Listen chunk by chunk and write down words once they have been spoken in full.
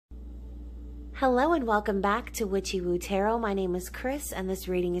Hello and welcome back to Witchy-Woo Tarot. My name is Chris and this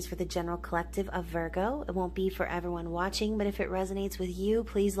reading is for the general collective of Virgo. It won't be for everyone watching, but if it resonates with you,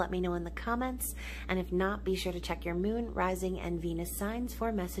 please let me know in the comments. And if not, be sure to check your moon, rising, and Venus signs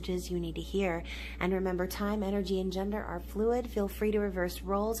for messages you need to hear. And remember, time, energy, and gender are fluid. Feel free to reverse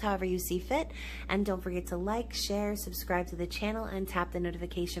roles however you see fit. And don't forget to like, share, subscribe to the channel, and tap the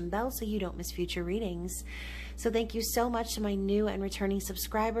notification bell so you don't miss future readings. So thank you so much to my new and returning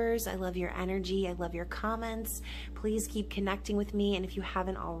subscribers. I love your energy. I love your comments. Please keep connecting with me. And if you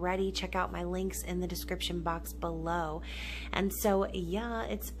haven't already, check out my links in the description box below. And so, yeah,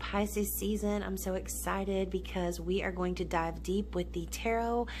 it's Pisces season. I'm so excited because we are going to dive deep with the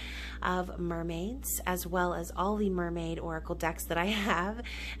tarot of mermaids, as well as all the mermaid oracle decks that I have.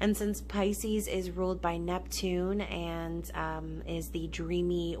 And since Pisces is ruled by Neptune and is the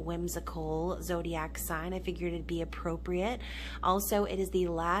dreamy, whimsical zodiac sign, I figured it'd be appropriate. Also, it is the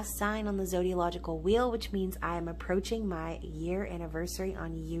last sign on the zodiological wheel, which means I am approaching my year anniversary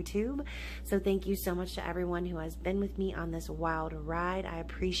on YouTube. So thank you so much to everyone who has been with me on this wild ride. I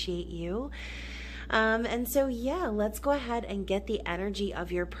appreciate you. And so, yeah, let's go ahead and get the energy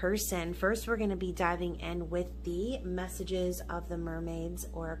of your person. First, we're going to be diving in with the messages of the Mermaids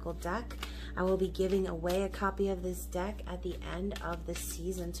Oracle deck. I will be giving away a copy of this deck at the end of the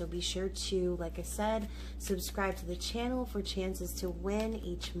season. So be sure to, like I said, subscribe to the channel for chances to win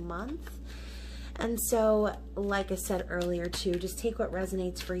each month. And so, like I said earlier too, just take what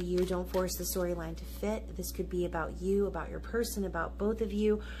resonates for you. Don't force the storyline to fit. This could be about you, about your person, about both of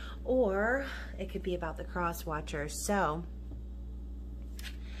you, or it could be about the cross watcher. So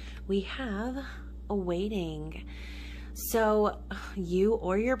we have a waiting. So you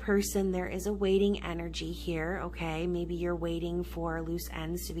or your person, there is a waiting energy here, okay? Maybe you're waiting for loose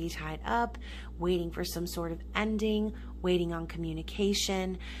ends to be tied up, waiting for some sort of ending, waiting on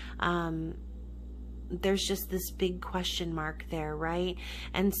communication. There's just this big question mark there, right?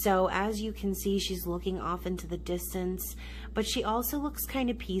 And so as you can see, she's looking off into the distance, but she also looks kind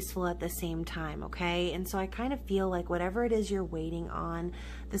of peaceful at the same time, okay? And so I kind of feel like whatever it is you're waiting on,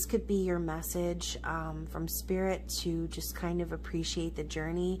 this could be your message from spirit to just kind of appreciate the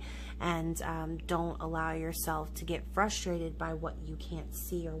journey and don't allow yourself to get frustrated by what you can't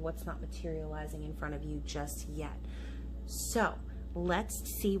see or what's not materializing in front of you just yet. So let's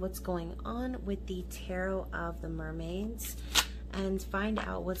see what's going on with the tarot of the mermaids and find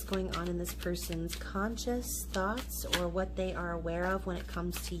out what's going on in this person's conscious thoughts or what they are aware of when it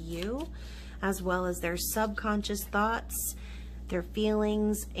comes to you, as well as their subconscious thoughts, their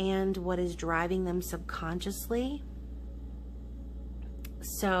feelings, and what is driving them subconsciously.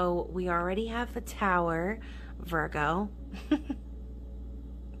 So we already have the Tower, Virgo.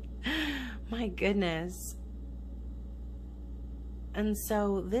 My goodness. And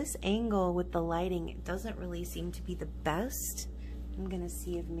so this angle with the lighting, it doesn't really seem to be the best. I'm going to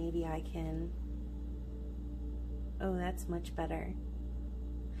see if maybe I can... Oh, that's much better.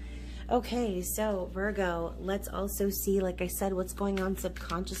 Okay, so Virgo, let's also see, like I said, what's going on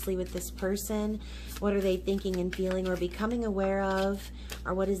subconsciously with this person. What are they thinking and feeling or becoming aware of?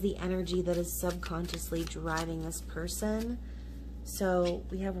 Or what is the energy that is subconsciously driving this person? So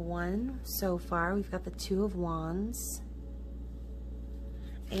we have one so far. We've got the Two of Wands.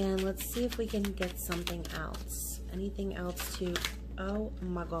 And let's see if we can get something else. Anything else to... Oh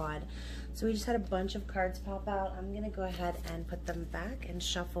my God. So we just had a bunch of cards pop out. I'm going to go ahead and put them back and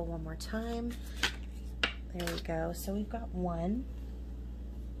shuffle one more time. There we go. So we've got one.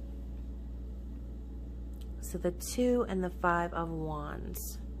 So the Two and the Five of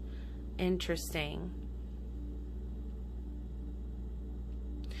Wands. Interesting.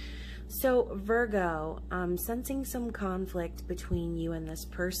 So Virgo, sensing some conflict between you and this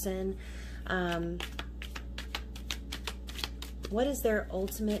person. What is their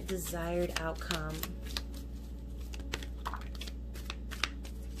ultimate desired outcome?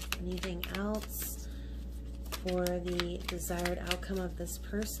 Anything else for the desired outcome of this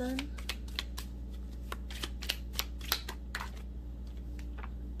person?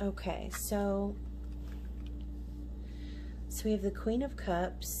 Okay, so we have the Queen of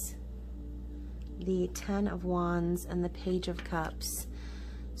Cups, the Ten of Wands, and the Page of Cups.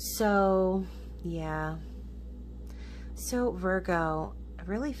 So, yeah. So, Virgo, I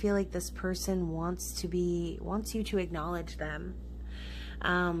really feel like this person wants you to acknowledge them.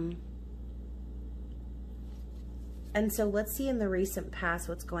 And so let's see in the recent past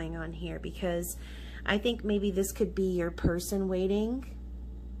what's going on here, because I think maybe this could be your person waiting.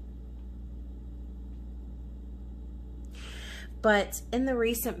 But in the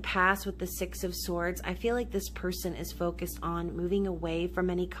recent past with the Six of Swords, I feel like this person is focused on moving away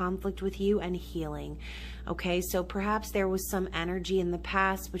from any conflict with you and healing. Okay, so perhaps there was some energy in the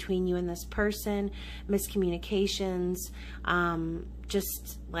past between you and this person, miscommunications,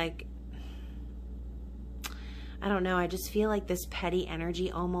 just like, I don't know, I just feel like this petty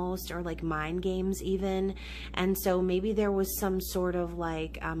energy almost, or like mind games even. And so maybe there was some sort of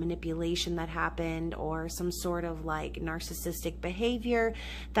like manipulation that happened, or some sort of like narcissistic behavior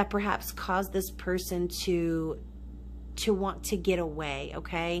that perhaps caused this person to want to get away,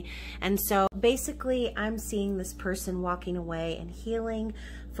 okay? And so basically I'm seeing this person walking away and healing,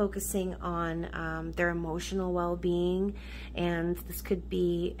 focusing on their emotional well-being. And this could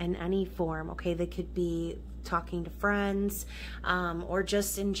be in any form, okay? They could be talking to friends, or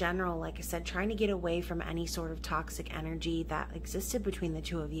just in general, like I said, trying to get away from any sort of toxic energy that existed between the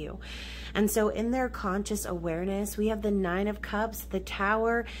two of you. And so in their conscious awareness, we have the Nine of Cups, the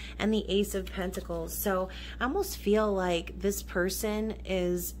Tower, and the Ace of Pentacles. So I almost feel like this person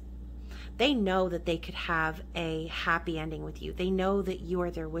is, they know that they could have a happy ending with you. They know that you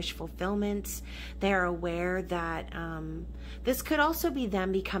are their wish fulfillment. They're aware that this could also be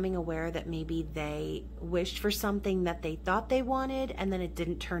them becoming aware that maybe they wished for something that they thought they wanted, and then it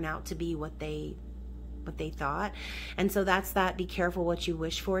didn't turn out to be what they thought. And so that's that be careful what you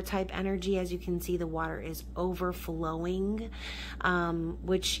wish for type energy. As you can see, the water is overflowing,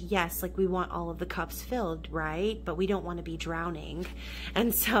 which, yes, like we want all of the cups filled, right? But we don't want to be drowning.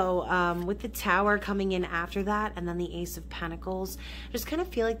 And so with the Tower coming in after that, and then the Ace of Pentacles, I just kind of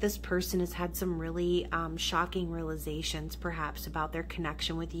feel like this person has had some really shocking realizations perhaps about their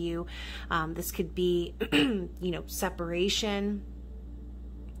connection with you. This could be you know, separation,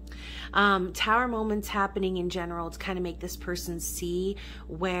 Tower moments happening in general to kind of make this person see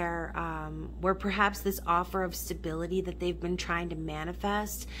where perhaps this offer of stability that they've been trying to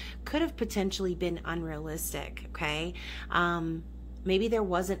manifest could have potentially been unrealistic, okay? Maybe there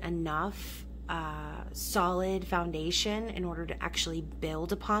wasn't enough solid foundation in order to actually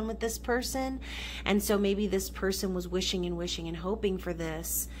build upon with this person. And so maybe this person was wishing and wishing and hoping for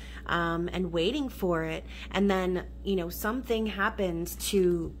this, and waiting for it. And then, you know, something happened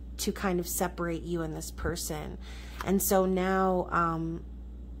to kind of separate you and this person. And so now,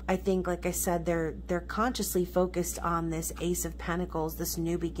 I think, like I said, they're consciously focused on this Ace of Pentacles, this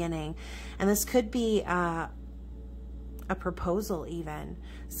new beginning. And this could be, a proposal even.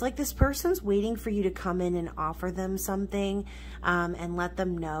 It's like this person's waiting for you to come in and offer them something, and let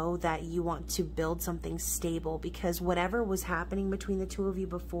them know that you want to build something stable, because whatever was happening between the two of you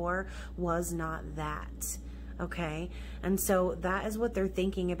before was not that, okay? And so that is what they're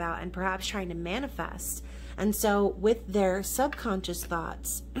thinking about and perhaps trying to manifest. And so with their subconscious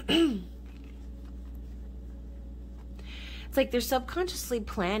thoughts, it's like they're subconsciously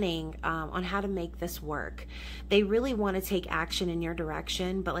planning on how to make this work. They really want to take action in your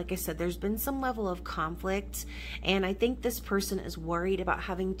direction, but like I said, there's been some level of conflict, and I think this person is worried about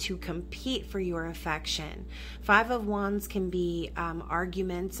having to compete for your affection. Five of Wands can be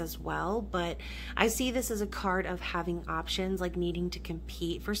arguments as well, but I see this as a card of having options, like needing to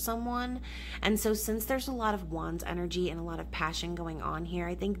compete for someone. And so since there's a lot of Wands energy and a lot of passion going on here,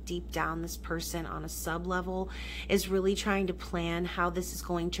 I think deep down this person on a sub level is really trying to plan how this is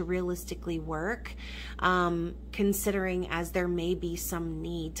going to realistically work, considering as there may be some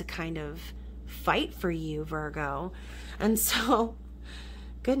need to kind of fight for you, Virgo. And so,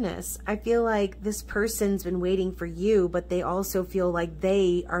 goodness, I feel like this person's been waiting for you, but they also feel like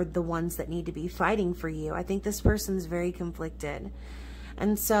they are the ones that need to be fighting for you. I think this person's very conflicted.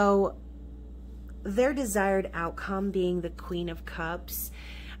 And so their desired outcome being the Queen of Cups,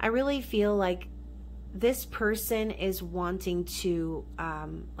 I really feel like this person is wanting to,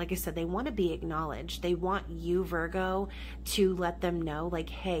 like I said, they want to be acknowledged. They want you, Virgo, to let them know, like,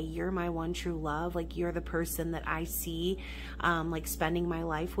 hey, you're my one true love. Like, you're the person that I see, like, spending my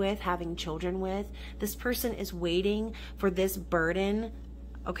life with, having children with. This person is waiting for this burden,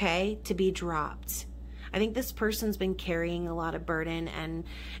 okay, to be dropped. I think this person's been carrying a lot of burden, and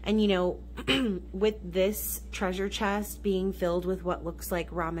you know, with this treasure chest being filled with what looks like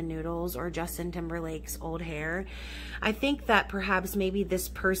ramen noodles or Justin Timberlake's old hair, I think that perhaps maybe this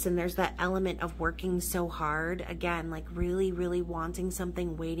person, there's that element of working so hard, again, like really, really wanting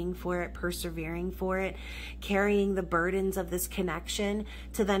something, waiting for it, persevering for it, carrying the burdens of this connection,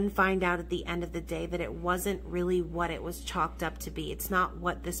 to then find out at the end of the day that it wasn't really what it was chalked up to be. It's not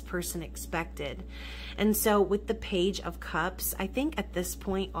what this person expected. And so with the Page of Cups, I think at this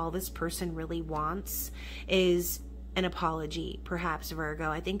point, all this person really wants is an apology, perhaps,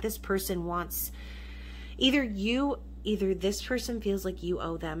 Virgo. I think this person wants either you either this person feels like you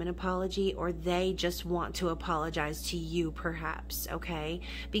owe them an apology, or they just want to apologize to you, perhaps, okay?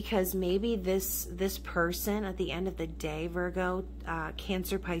 Because maybe this person, at the end of the day, Virgo,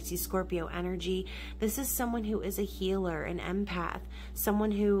 Cancer, Pisces, Scorpio energy, this is someone who is a healer, an empath,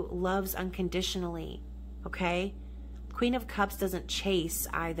 someone who loves unconditionally, okay? Queen of Cups doesn't chase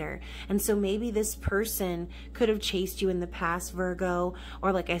either. And so maybe this person could have chased you in the past, Virgo,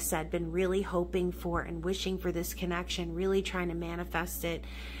 or like I said, been really hoping for and wishing for this connection, really trying to manifest it.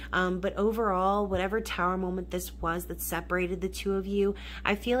 But overall, whatever tower moment this was that separated the two of you,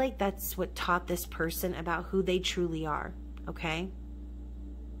 I feel like that's what taught this person about who they truly are, okay?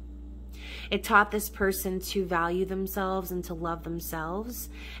 It taught this person to value themselves and to love themselves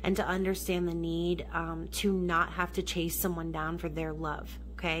and to understand the need to not have to chase someone down for their love.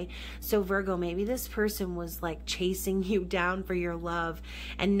 Okay, so Virgo, maybe this person was like chasing you down for your love,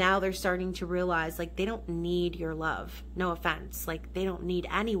 and now they're starting to realize like they don't need your love. No offense, like they don't need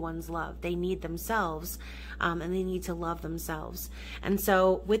anyone's love. They need themselves, and they need to love themselves. And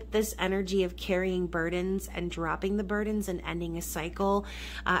so with this energy of carrying burdens and dropping the burdens and ending a cycle,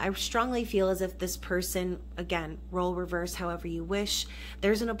 I strongly feel as if this person, again, role reverse however you wish,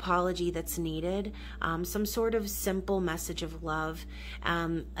 there's an apology that's needed, some sort of simple message of love.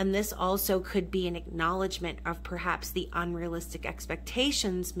 And this also could be an acknowledgement of perhaps the unrealistic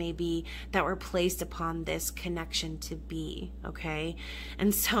expectations maybe that were placed upon this connection to be, okay?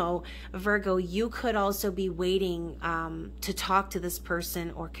 And so, Virgo, you could also be waiting to talk to this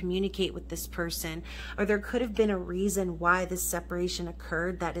person or communicate with this person, or there could have been a reason why this separation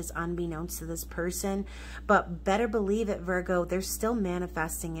occurred that is unbeknownst to this person, but better believe it, Virgo, they're still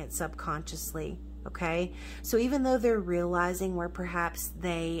manifesting it subconsciously. Okay, so even though they're realizing where perhaps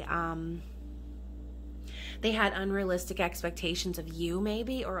they had unrealistic expectations of you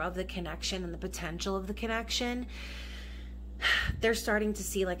maybe, or of the connection and the potential of the connection, they're starting to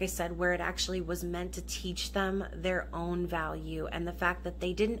see, like I said, where it actually was meant to teach them their own value, and the fact that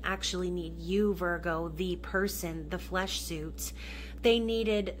they didn't actually need you, Virgo, the person, the flesh suit. They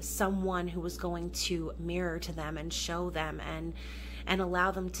needed someone who was going to mirror to them and show them and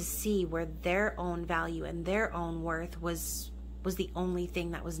allow them to see where their own value and their own worth was the only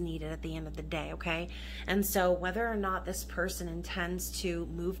thing that was needed at the end of the day, okay? And so whether or not this person intends to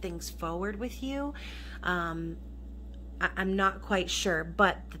move things forward with you, I'm not quite sure,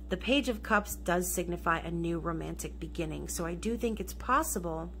 but the Page of Cups does signify a new romantic beginning, so I do think it's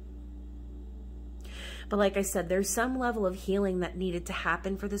possible. But like I said, there's some level of healing that needed to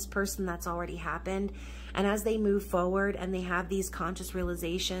happen for this person that's already happened. And as they move forward and they have these conscious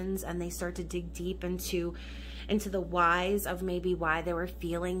realizations and they start to dig deep into the whys of maybe why they were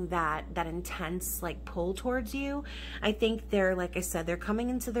feeling that intense like pull towards you, I think they're, like I said, they're coming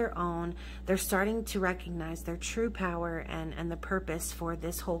into their own. They're starting to recognize their true power and the purpose for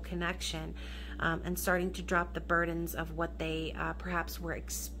this whole connection, and starting to drop the burdens of what they perhaps were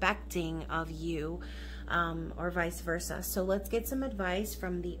expecting of you, or vice versa. So let's get some advice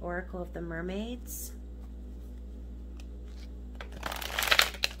from the Oracle of the Mermaids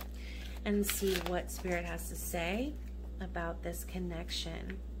and see what Spirit has to say about this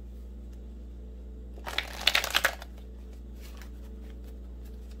connection.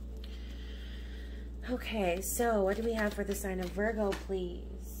 Okay, so what do we have for the sign of Virgo,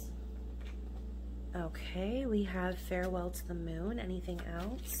 please? Okay, we have Farewell to the Moon. Anything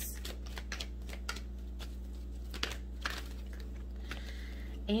else?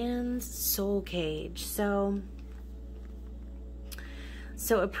 And Soul Cage. So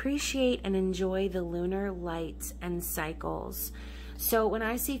appreciate and enjoy the lunar light and cycles. So when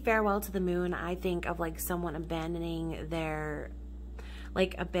I see Farewell to the Moon, I think of like someone abandoning their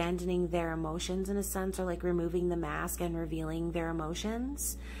emotions in a sense, or like removing the mask and revealing their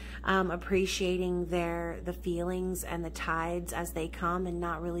emotions, appreciating the feelings and the tides as they come and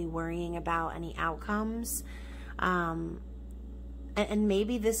not really worrying about any outcomes. And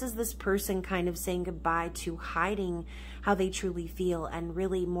maybe this is this person kind of saying goodbye to hiding how they truly feel and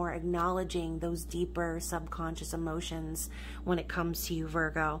really more acknowledging those deeper subconscious emotions when it comes to you,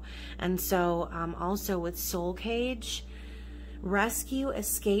 Virgo. And so also with Soul Cage, rescue,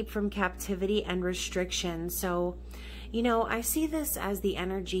 escape from captivity and restriction. So, you know, I see this as the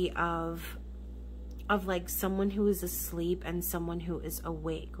energy of like someone who is asleep and someone who is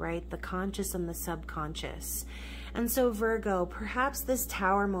awake, right? The conscious and the subconscious. And so Virgo, perhaps this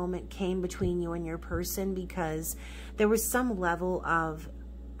tower moment came between you and your person because there was some level of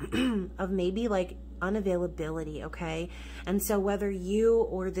maybe like unavailability, okay? And so whether you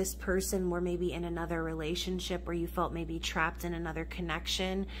or this person were maybe in another relationship or you felt maybe trapped in another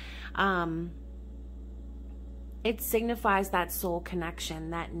connection, it signifies that soul connection,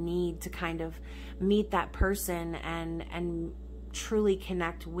 that need to kind of meet that person and truly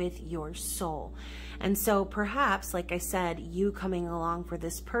connect with your soul. And so perhaps, like I said, you coming along for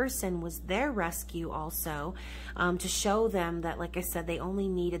this person was their rescue also, to show them that, like I said, they only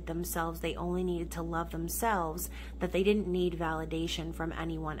needed themselves, they only needed to love themselves, that they didn't need validation from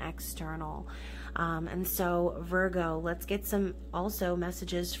anyone external. And so Virgo, let's get some also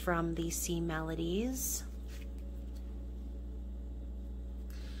messages from the sea melodies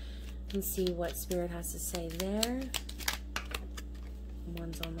and see what Spirit has to say there.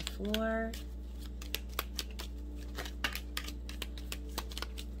 One's on the floor.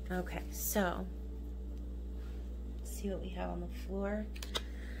 Okay, so let's see what we have on the floor.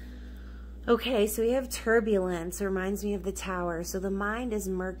 Okay, so we have turbulence. It reminds me of the Tower. So the mind is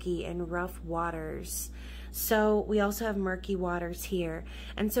murky and rough waters. So we also have murky waters here.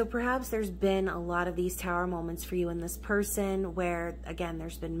 And so perhaps there's been a lot of these Tower moments for you and this person where, again,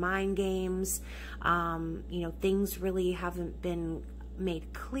 there's been mind games. You know, things really haven't been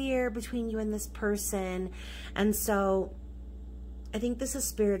made clear between you and this person. And so I think this is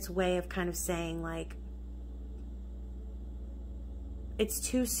Spirit's way of kind of saying, like, it's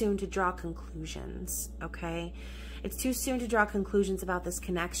too soon to draw conclusions, okay? It's too soon to draw conclusions about this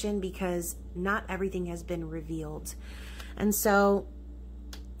connection because not everything has been revealed. And so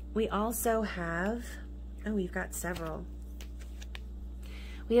we also have, oh, we've got several.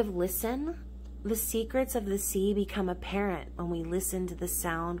 We have listen. The secrets of the sea become apparent when we listen to the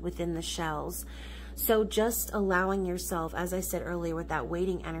sound within the shells. So just allowing yourself, as I said earlier with that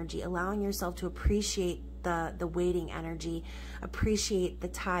waiting energy, allowing yourself to appreciate the waiting energy, appreciate the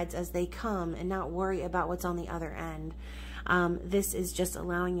tides as they come and not worry about what's on the other end. This is just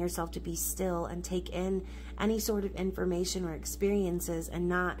allowing yourself to be still and take in any sort of information or experiences and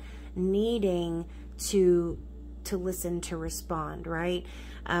not needing to listen to respond, right?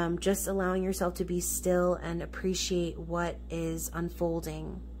 Just allowing yourself to be still and appreciate what is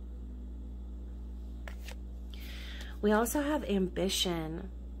unfolding. We also have ambition.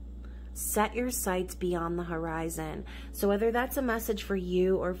 Set your sights beyond the horizon. So whether that's a message for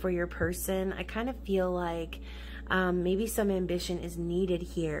you or for your person, I kind of feel like maybe some ambition is needed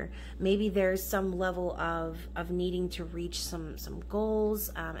here. Maybe there's some level of needing to reach some goals.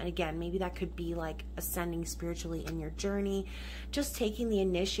 And again, maybe that could be like ascending spiritually in your journey. Just taking the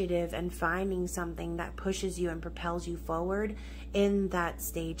initiative and finding something that pushes you and propels you forward in that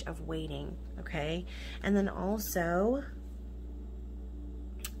stage of waiting. Okay. And then also,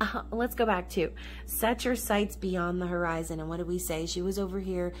 let's go back to set your sights beyond the horizon. And what did we say? She was over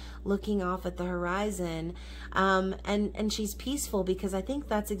here looking off at the horizon, and she's peaceful because I think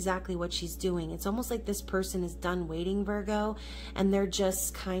that's exactly what she's doing. It's almost like this person is done waiting, Virgo, and they're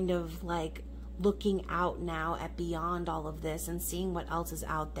just kind of like looking out now at beyond all of this and seeing what else is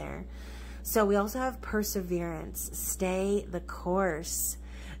out there. So we also have perseverance. Stay the course.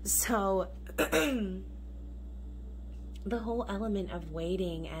 So the whole element of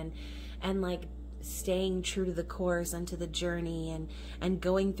waiting and like staying true to the course and to the journey and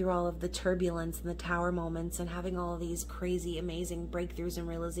going through all of the turbulence and the Tower moments and having all of these crazy, amazing breakthroughs and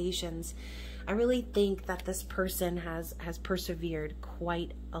realizations. I really think that this person has persevered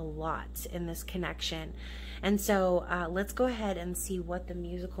quite a lot in this connection. And so let's go ahead and see what the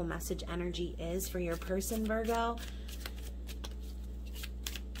musical message energy is for your person, Virgo.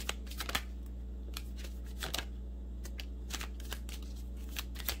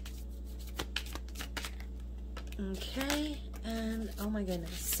 Okay, and oh my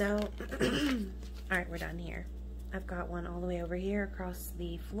goodness. So, all right, we're done here. I've got one all the way over here across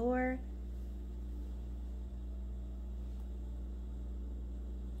the floor.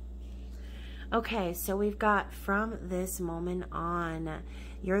 Okay, so we've got from this moment on,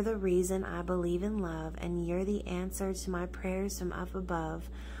 you're the reason I believe in love, and you're the answer to my prayers from up above.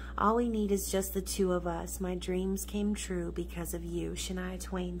 All we need is just the two of us. My dreams came true because of you, Shania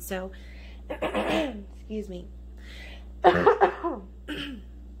Twain. So, excuse me.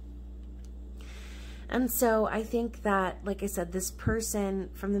 And so I think that, like I said, this person,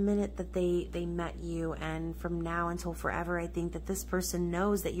 from the minute that they met you and from now until forever, I think that this person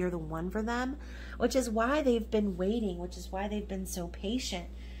knows that you're the one for them, which is why they've been waiting, which is why they've been so patient.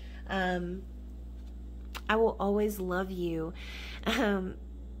 I will always love you.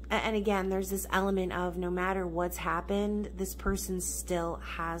 And again, there's this element of no matter what's happened, this person still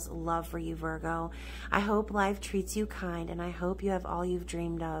has love for you, Virgo. I hope life treats you kind, and I hope you have all you've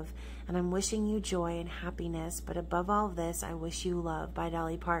dreamed of. And I'm wishing you joy and happiness, but above all of this, I wish you love, by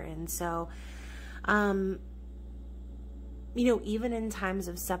Dolly Parton. So, you know, even in times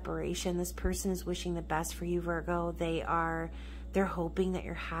of separation, this person is wishing the best for you, Virgo. They're hoping that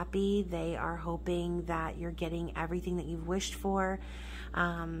you're happy. They are hoping that you're getting everything that you've wished for.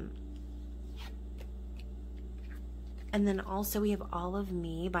 And then also we have All of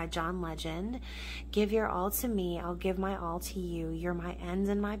Me by John Legend. Give your all to me, I'll give my all to you. You're my end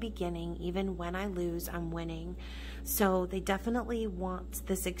and my beginning. Even when I lose, I'm winning. So they definitely want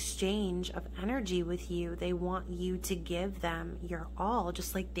this exchange of energy with you. They want you to give them your all,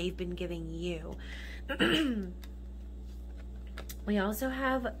 just like they've been giving you. We also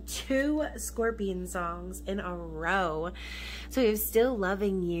have 2 Scorpion songs in a row. So we have Still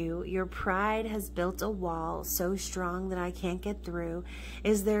Loving You. Your pride has built a wall so strong that I can't get through.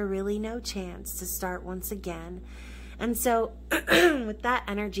 Is there really no chance to start once again? And so with that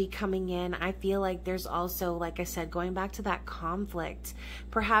energy coming in, I feel like there's also, like I said, going back to that conflict,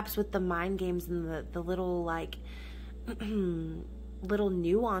 perhaps with the mind games and the little like little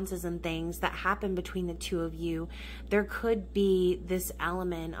nuances and things that happen between the two of you. There could be this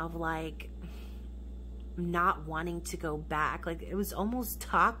element of like not wanting to go back. Like it was almost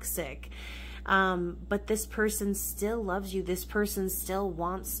toxic. But this person still loves you. This person still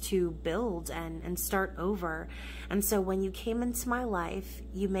wants to build and start over. And so when you came into my life,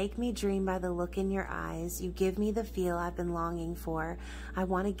 you make me dream by the look in your eyes. You give me the feel I've been longing for. I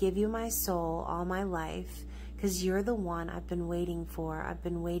want to give you my soul all my life, because you're the one I've been waiting for. I've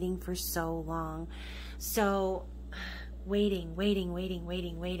been waiting for so long. So waiting.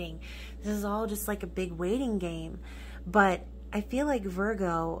 This is all just like a big waiting game. But I feel like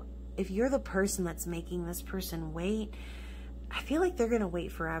Virgo, if you're the person that's making this person wait, I feel like they're going to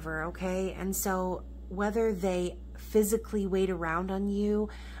wait forever, okay? And so whether they physically wait around on you,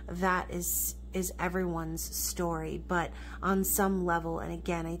 that is everyone's story. But on some level, and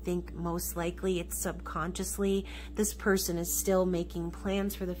again, I think most likely it's subconsciously, this person is still making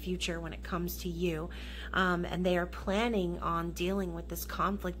plans for the future when it comes to you. And they are planning on dealing with this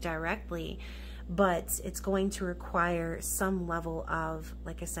conflict directly. But it's going to require some level of,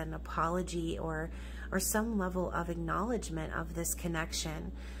 like I said, an apology or some level of acknowledgement of this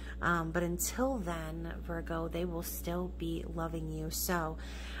connection. But until then, Virgo, they will still be loving you. So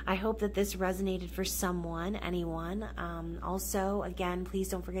I hope that this resonated for someone, anyone. Also, again, please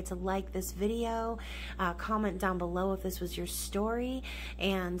don't forget to like this video, comment down below if this was your story,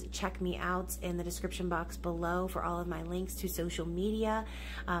 and check me out in the description box below for all of my links to social media.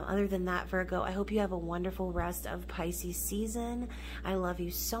 Other than that, Virgo, I hope you have a wonderful rest of Pisces season. I love you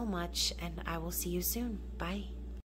so much, and I will see you soon. Bye.